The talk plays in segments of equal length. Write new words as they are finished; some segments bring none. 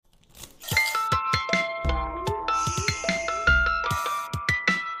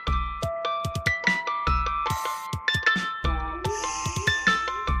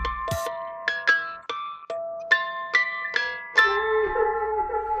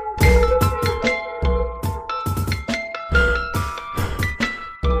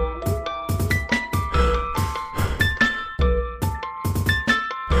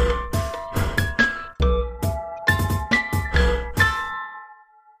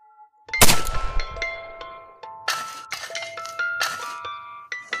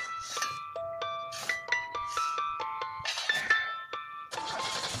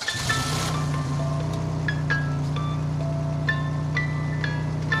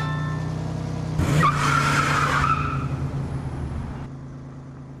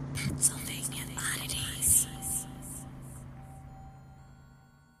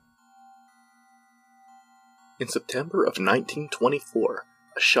In September of 1924,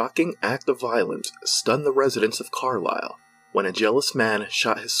 a shocking act of violence stunned the residents of Carlisle when a jealous man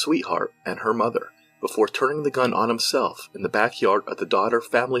shot his sweetheart and her mother before turning the gun on himself in the backyard of the Dodder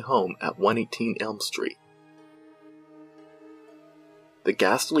family home at 118 Elm Street. The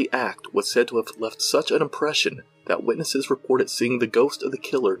ghastly act was said to have left such an impression that witnesses reported seeing the ghost of the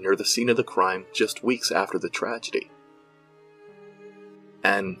killer near the scene of the crime just weeks after the tragedy.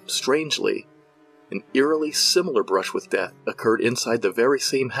 And, strangely, an eerily similar brush with death occurred inside the very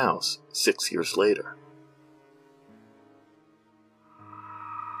same house 6 years later.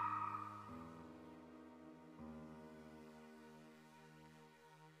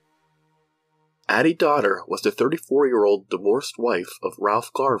 Addie Dodder was the 34-year-old divorced wife of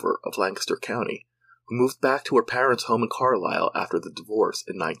Ralph Garver of Lancaster County, who moved back to her parents' home in Carlisle after the divorce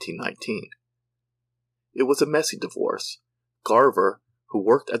in 1919. It was a messy divorce. Garver, who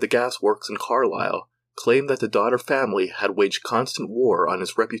worked at the gas works in Carlisle, claimed that the Dodder family had waged constant war on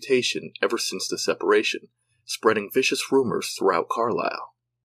his reputation ever since the separation, spreading vicious rumors throughout Carlisle.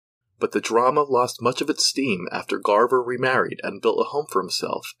 But the drama lost much of its steam after Garver remarried and built a home for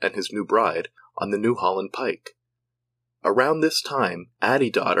himself and his new bride on the New Holland Pike. Around this time, Addie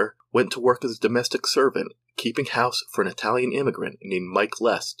Dodder went to work as a domestic servant, keeping house for an Italian immigrant named Mike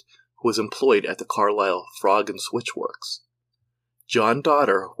Lest, who was employed at the Carlisle Frog and Switch Works. John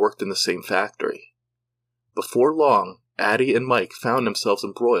Dodder worked in the same factory. Before long, Addie and Mike found themselves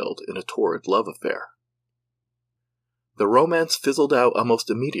embroiled in a torrid love affair. The romance fizzled out almost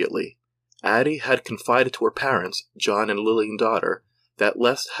immediately. Addie had confided to her parents, John and Lillian Dodder, that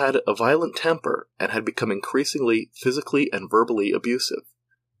Lest had a violent temper and had become increasingly physically and verbally abusive.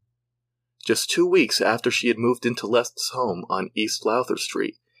 Just 2 weeks after she had moved into Lest's home on East Lowther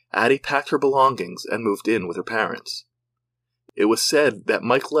Street, Addie packed her belongings and moved in with her parents. It was said that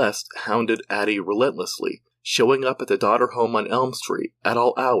Mike Lest hounded Addie relentlessly, showing up at the Dodder home on Elm Street at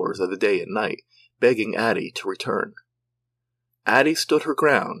all hours of the day and night, begging Addie to return. Addie stood her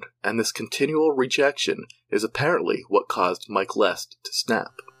ground, and this continual rejection is apparently what caused Mike Lest to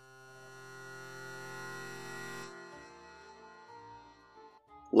snap.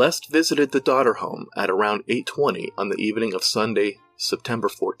 Lest visited the Dodder home at around 8:20 on the evening of Sunday, September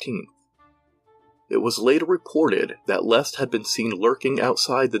 14th. It was later reported that Lest had been seen lurking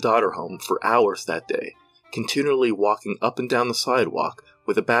outside the Dodder home for hours that day, continually walking up and down the sidewalk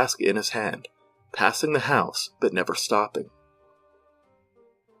with a basket in his hand, passing the house but never stopping.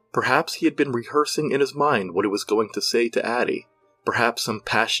 Perhaps he had been rehearsing in his mind what he was going to say to Addie, perhaps some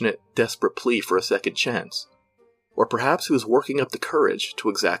passionate, desperate plea for a second chance, or perhaps he was working up the courage to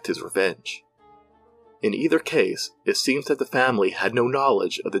exact his revenge. In either case, it seems that the family had no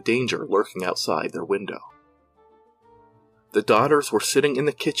knowledge of the danger lurking outside their window. The Dodders were sitting in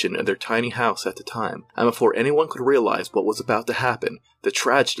the kitchen of their tiny house at the time, and before anyone could realize what was about to happen, the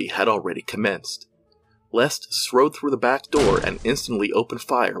tragedy had already commenced. Lest strode through the back door and instantly opened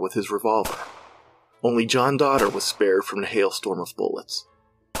fire with his revolver. Only John Dodder was spared from the hailstorm of bullets.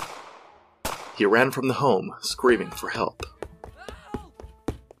 He ran from the home, screaming for help.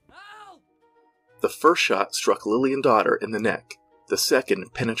 The first shot struck Lillian Dodder in the neck. The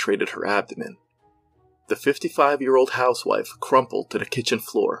second penetrated her abdomen. The 55-year-old housewife crumpled to the kitchen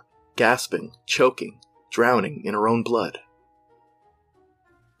floor, gasping, choking, drowning in her own blood.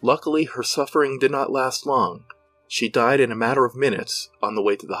 Luckily, her suffering did not last long. She died in a matter of minutes on the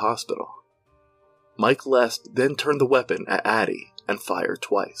way to the hospital. Mike Lest then turned the weapon at Addie and fired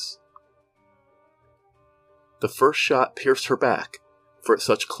twice. The first shot pierced her back, for at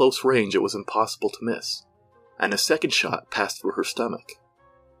such close range it was impossible to miss, and a second shot passed through her stomach.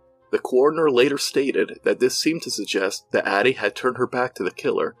 The coroner later stated that this seemed to suggest that Addie had turned her back to the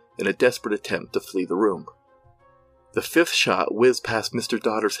killer in a desperate attempt to flee the room. The fifth shot whizzed past Mr.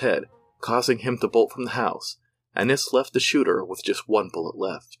 Dodder's head, causing him to bolt from the house, and this left the shooter with just one bullet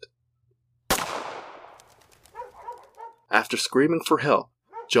left. After screaming for help,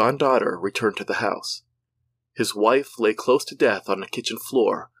 John Dodder returned to the house. His wife lay close to death on the kitchen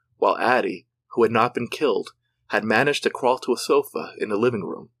floor, while Addie, who had not been killed, had managed to crawl to a sofa in the living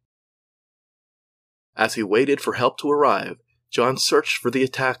room. As he waited for help to arrive, John searched for the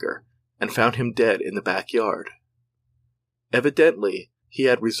attacker and found him dead in the backyard. Evidently, he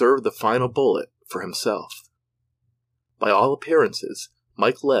had reserved the final bullet for himself. By all appearances,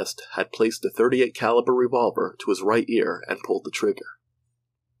 Mike Lest had placed the .38 caliber revolver to his right ear and pulled the trigger.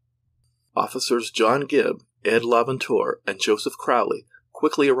 Officers John Gibb, Ed LaVenture, and Joseph Crowley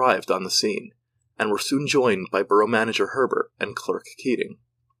quickly arrived on the scene, and were soon joined by Borough Manager Herbert and Clerk Keating.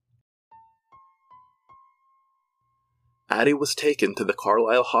 Addie was taken to the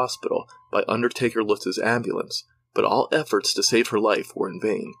Carlisle Hospital by Undertaker Lutz's ambulance, but all efforts to save her life were in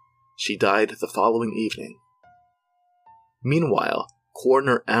vain. She died the following evening. Meanwhile,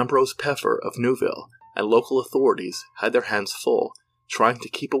 Coroner Ambrose Peffer of Newville and local authorities had their hands full trying to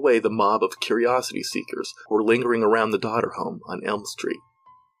keep away the mob of curiosity seekers who were lingering around the Dodder home on Elm Street.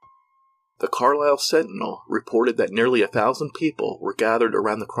 The Carlisle Sentinel reported that nearly 1,000 people were gathered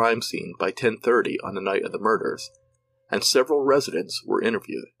around the crime scene by 10:30 on the night of the murders, and several residents were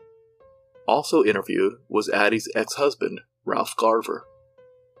interviewed. Also interviewed was Addie's ex-husband, Ralph Garver.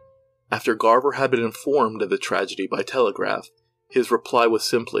 After Garver had been informed of the tragedy by telegraph, his reply was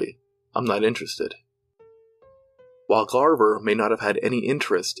simply, "I'm not interested." While Garver may not have had any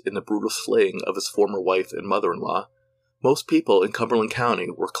interest in the brutal slaying of his former wife and mother-in-law, most people in Cumberland County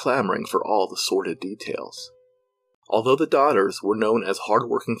were clamoring for all the sordid details. Although the Dodders were known as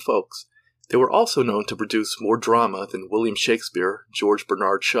hard-working folks, they were also known to produce more drama than William Shakespeare, George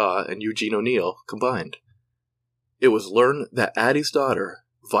Bernard Shaw, and Eugene O'Neill combined. It was learned that Addie's daughter,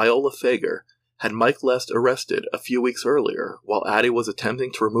 Viola Fager, had Mike Lest arrested a few weeks earlier while Addie was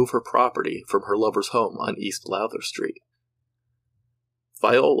attempting to remove her property from her lover's home on East Lowther Street.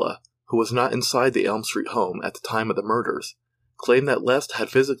 Viola, who was not inside the Elm Street home at the time of the murders, claimed that Lest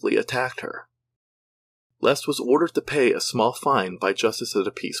had physically attacked her. Lest was ordered to pay a small fine by Justice of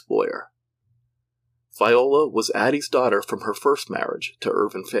the Peace Boyer. Viola was Addie's daughter from her first marriage to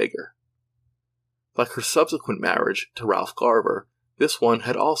Irvin Fager. Like her subsequent marriage to Ralph Garver, this one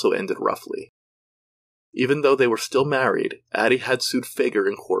had also ended roughly. Even though they were still married, Addie had sued Fager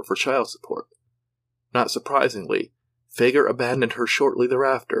in court for child support. Not surprisingly, Fager abandoned her shortly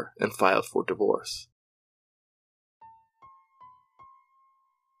thereafter and filed for divorce.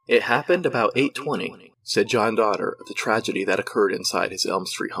 "It happened about 8:20, said John Dodder of the tragedy that occurred inside his Elm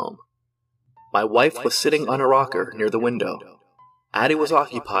Street home. My wife was sitting on a rocker near the window. Addie was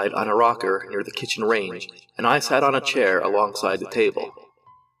occupied on a rocker near the kitchen range, and I sat on a chair alongside the table.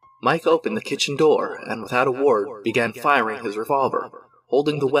 Mike opened the kitchen door and without a word began firing his revolver,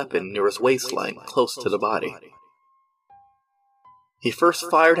 holding the weapon near his waistline close to the body. He first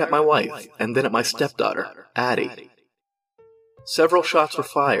fired at my wife and then at my stepdaughter, Addie. Several shots were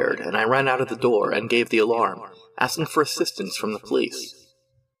fired and I ran out of the door and gave the alarm, asking for assistance from the police.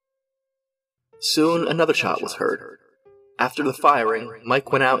 Soon another shot was heard. After the firing,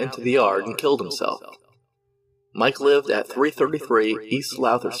 Mike went out into the yard and killed himself. Mike lived at 333 East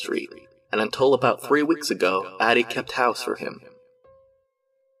Lowther Street, and until about 3 weeks ago, Addie kept house for him.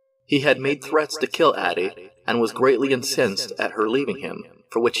 He had made threats to kill Addie, and was greatly incensed at her leaving him,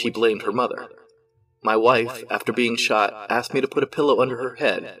 for which he blamed her mother. My wife, after being shot, asked me to put a pillow under her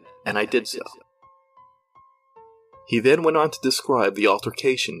head, and I did so." He then went on to describe the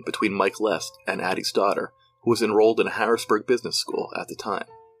altercation between Mike Lest and Addie's daughter, who was enrolled in a Harrisburg business school at the time.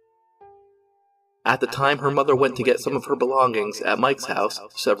 At the time her mother went to get some of her belongings at Mike's house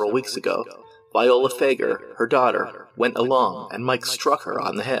several weeks ago, Viola Fager, her daughter, went along and Mike struck her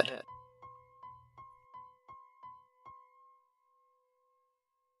on the head.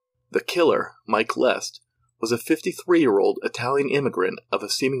 The killer, Mike Lest, was a 53-year-old Italian immigrant of a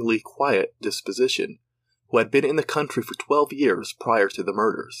seemingly quiet disposition who had been in the country for 12 years prior to the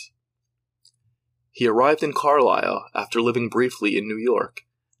murders. He arrived in Carlisle after living briefly in New York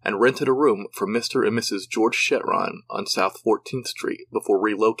and rented a room from Mr. and Mrs. George Shetron on South 14th Street before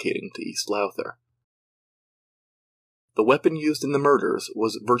relocating to East Lowther. The weapon used in the murders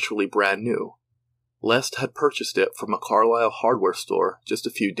was virtually brand new. Lest had purchased it from a Carlisle hardware store just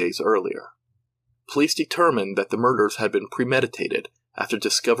a few days earlier. Police determined that the murders had been premeditated after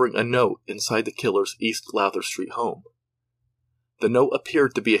discovering a note inside the killer's East Lowther Street home. The note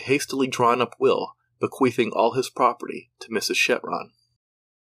appeared to be a hastily drawn-up will bequeathing all his property to Mrs. Shetron.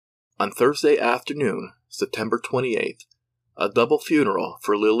 On Thursday afternoon, September 28th, a double funeral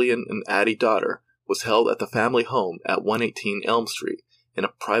for Lillian and Addie Dodder was held at the family home at 118 Elm Street in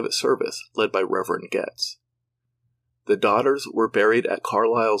a private service led by Reverend Getz. The Dodders were buried at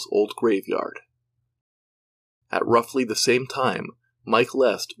Carlisle's old graveyard. At roughly the same time, Mike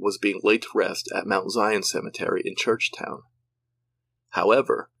Lest was being laid to rest at Mount Zion Cemetery in Churchtown.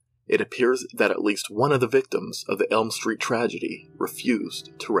 However, it appears that at least one of the victims of the Elm Street tragedy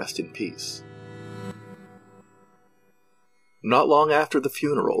refused to rest in peace. Not long after the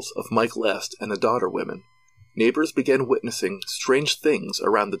funerals of Mike Lest and the Dodder women, neighbors began witnessing strange things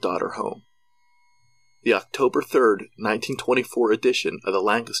around the Dodder home. The October 3, 1924 edition of the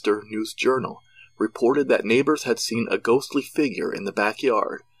Lancaster News-Journal reported that neighbors had seen a ghostly figure in the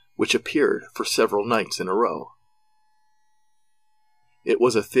backyard, which appeared for several nights in a row. It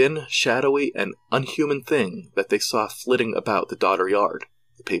was a thin, shadowy, and unhuman thing that they saw flitting about the Dodder yard,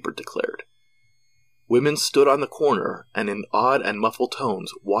 the paper declared. Women stood on the corner and in odd and muffled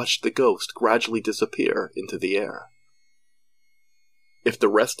tones watched the ghost gradually disappear into the air. If the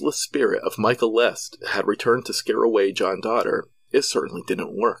restless spirit of Michael Lest had returned to scare away John Dodder, it certainly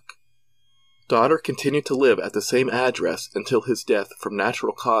didn't work. Dodder continued to live at the same address until his death from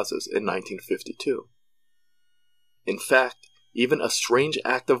natural causes in 1952. In fact, even a strange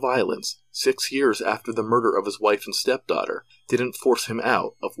act of violence 6 years after the murder of his wife and stepdaughter didn't force him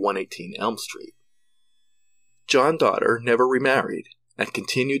out of 118 Elm Street. John Dodder never remarried and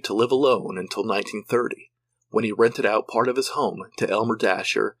continued to live alone until 1930, when he rented out part of his home to Elmer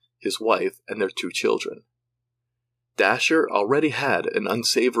Dasher, his wife, and their 2 children. Dasher already had an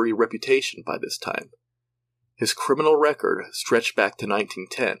unsavory reputation by this time. His criminal record stretched back to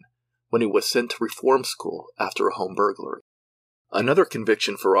 1910, when he was sent to reform school after a home burglary. Another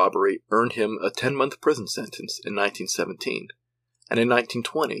conviction for robbery earned him a 10-month prison sentence in 1917, and in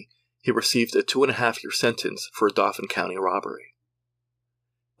 1920 he received a 2.5-year sentence for a Dauphin County robbery.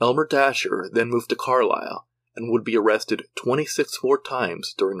 Elmer Dasher then moved to Carlisle and would be arrested 26 more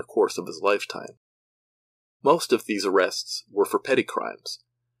times during the course of his lifetime. Most of these arrests were for petty crimes,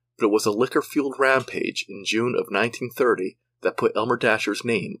 but it was a liquor-fueled rampage in June of 1930 that put Elmer Dasher's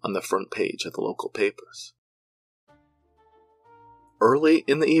name on the front page of the local papers. Early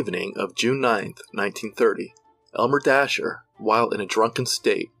in the evening of June 9, 1930, Elmer Dasher, while in a drunken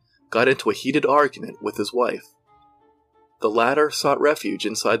state, got into a heated argument with his wife. The latter sought refuge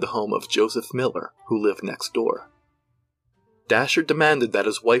inside the home of Joseph Miller, who lived next door. Dasher demanded that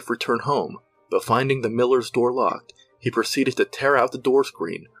his wife return home, but finding the Millers' door locked, he proceeded to tear out the door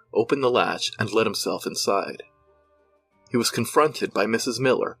screen, open the latch, and let himself inside. He was confronted by Mrs.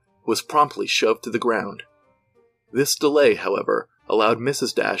 Miller, who was promptly shoved to the ground. This delay, however, allowed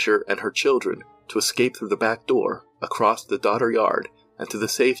Mrs. Dasher and her children to escape through the back door, across the Dodder yard, and to the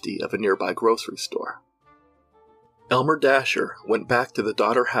safety of a nearby grocery store. Elmer Dasher went back to the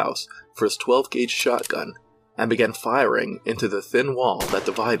Dodder house for his 12-gauge shotgun and began firing into the thin wall that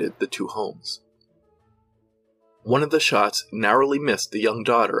divided the 2 homes. One of the shots narrowly missed the young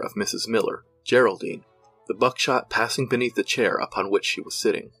daughter of Mrs. Miller, Geraldine, the buckshot passing beneath the chair upon which she was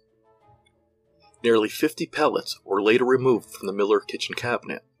sitting. Nearly 50 pellets were later removed from the Miller kitchen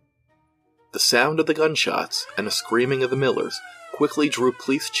cabinet. The sound of the gunshots and the screaming of the Millers quickly drew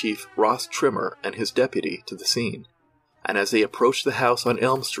Police Chief Ross Trimmer and his deputy to the scene, and as they approached the house on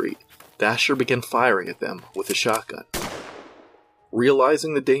Elm Street, Dasher began firing at them with a shotgun.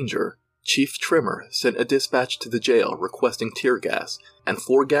 Realizing the danger, Chief Trimmer sent a dispatch to the jail requesting tear gas, and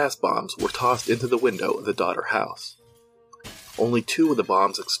 4 gas bombs were tossed into the window of the Dodder house. Only 2 of the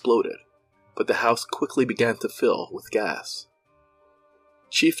bombs exploded, but the house quickly began to fill with gas.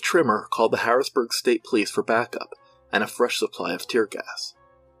 Chief Trimmer called the Harrisburg State Police for backup and a fresh supply of tear gas.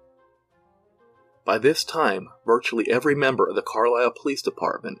 By this time, virtually every member of the Carlisle Police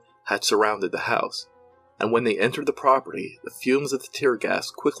Department had surrounded the house, and when they entered the property, the fumes of the tear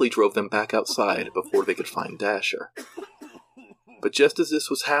gas quickly drove them back outside before they could find Dasher. But just as this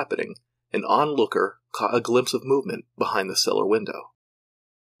was happening, an onlooker caught a glimpse of movement behind the cellar window.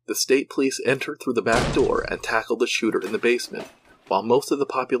 The state police entered through the back door and tackled the shooter in the basement, while most of the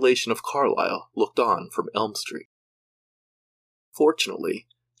population of Carlisle looked on from Elm Street. Fortunately,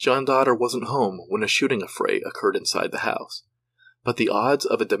 John Dodder wasn't home when a shooting affray occurred inside the house, but the odds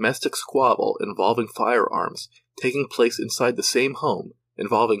of a domestic squabble involving firearms taking place inside the same home,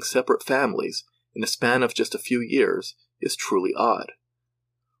 involving separate families, in a span of just a few years, is truly odd.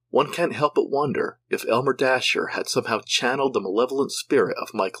 One can't help but wonder if Elmer Dasher had somehow channeled the malevolent spirit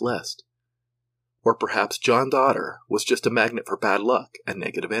of Mike Lest. Or perhaps John Dodder was just a magnet for bad luck and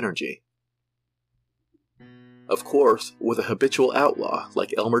negative energy. Of course, with a habitual outlaw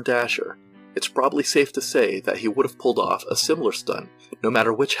like Elmer Dasher, it's probably safe to say that he would have pulled off a similar stunt no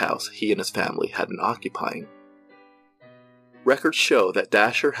matter which house he and his family had been occupying. Records show that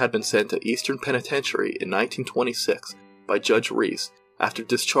Dasher had been sent to Eastern Penitentiary in 1926 by Judge Reese after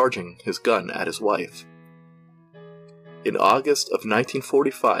discharging his gun at his wife. In August of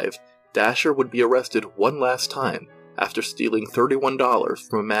 1945, Dasher would be arrested one last time after stealing $31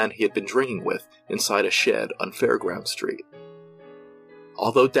 from a man he had been drinking with inside a shed on Fairground Street.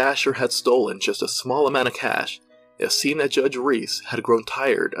 Although Dasher had stolen just a small amount of cash, it seemed that Judge Reese had grown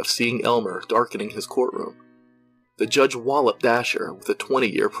tired of seeing Elmer darkening his courtroom. The judge walloped Dasher with a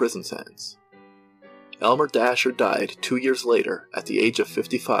 20-year prison sentence. Elmer Dasher died 2 years later at the age of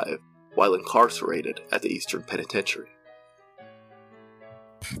 55 while incarcerated at the Eastern Penitentiary.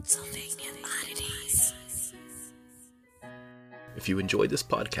 Pennsylvania Oddities. If you enjoyed this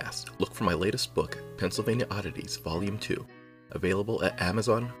podcast, look for my latest book, Pennsylvania Oddities, Volume 2, available at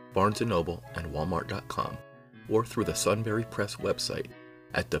Amazon, Barnes & Noble, and Walmart.com, or through the Sunbury Press website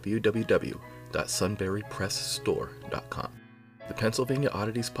at www.sunburypressstore.com. The Pennsylvania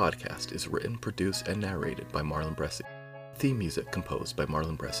Oddities podcast is written, produced, and narrated by Marlon Bressi. Theme music composed by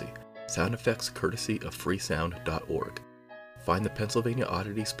Marlon Bressi. Sound effects courtesy of freesound.org. Find the Pennsylvania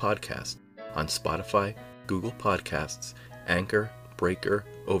Oddities podcast on Spotify, Google Podcasts, Anchor, Breaker,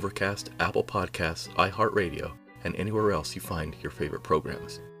 Overcast, Apple Podcasts, iHeartRadio, and anywhere else you find your favorite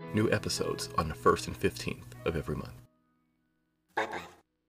programs. New episodes on the 1st and 15th of every month. Bye-bye.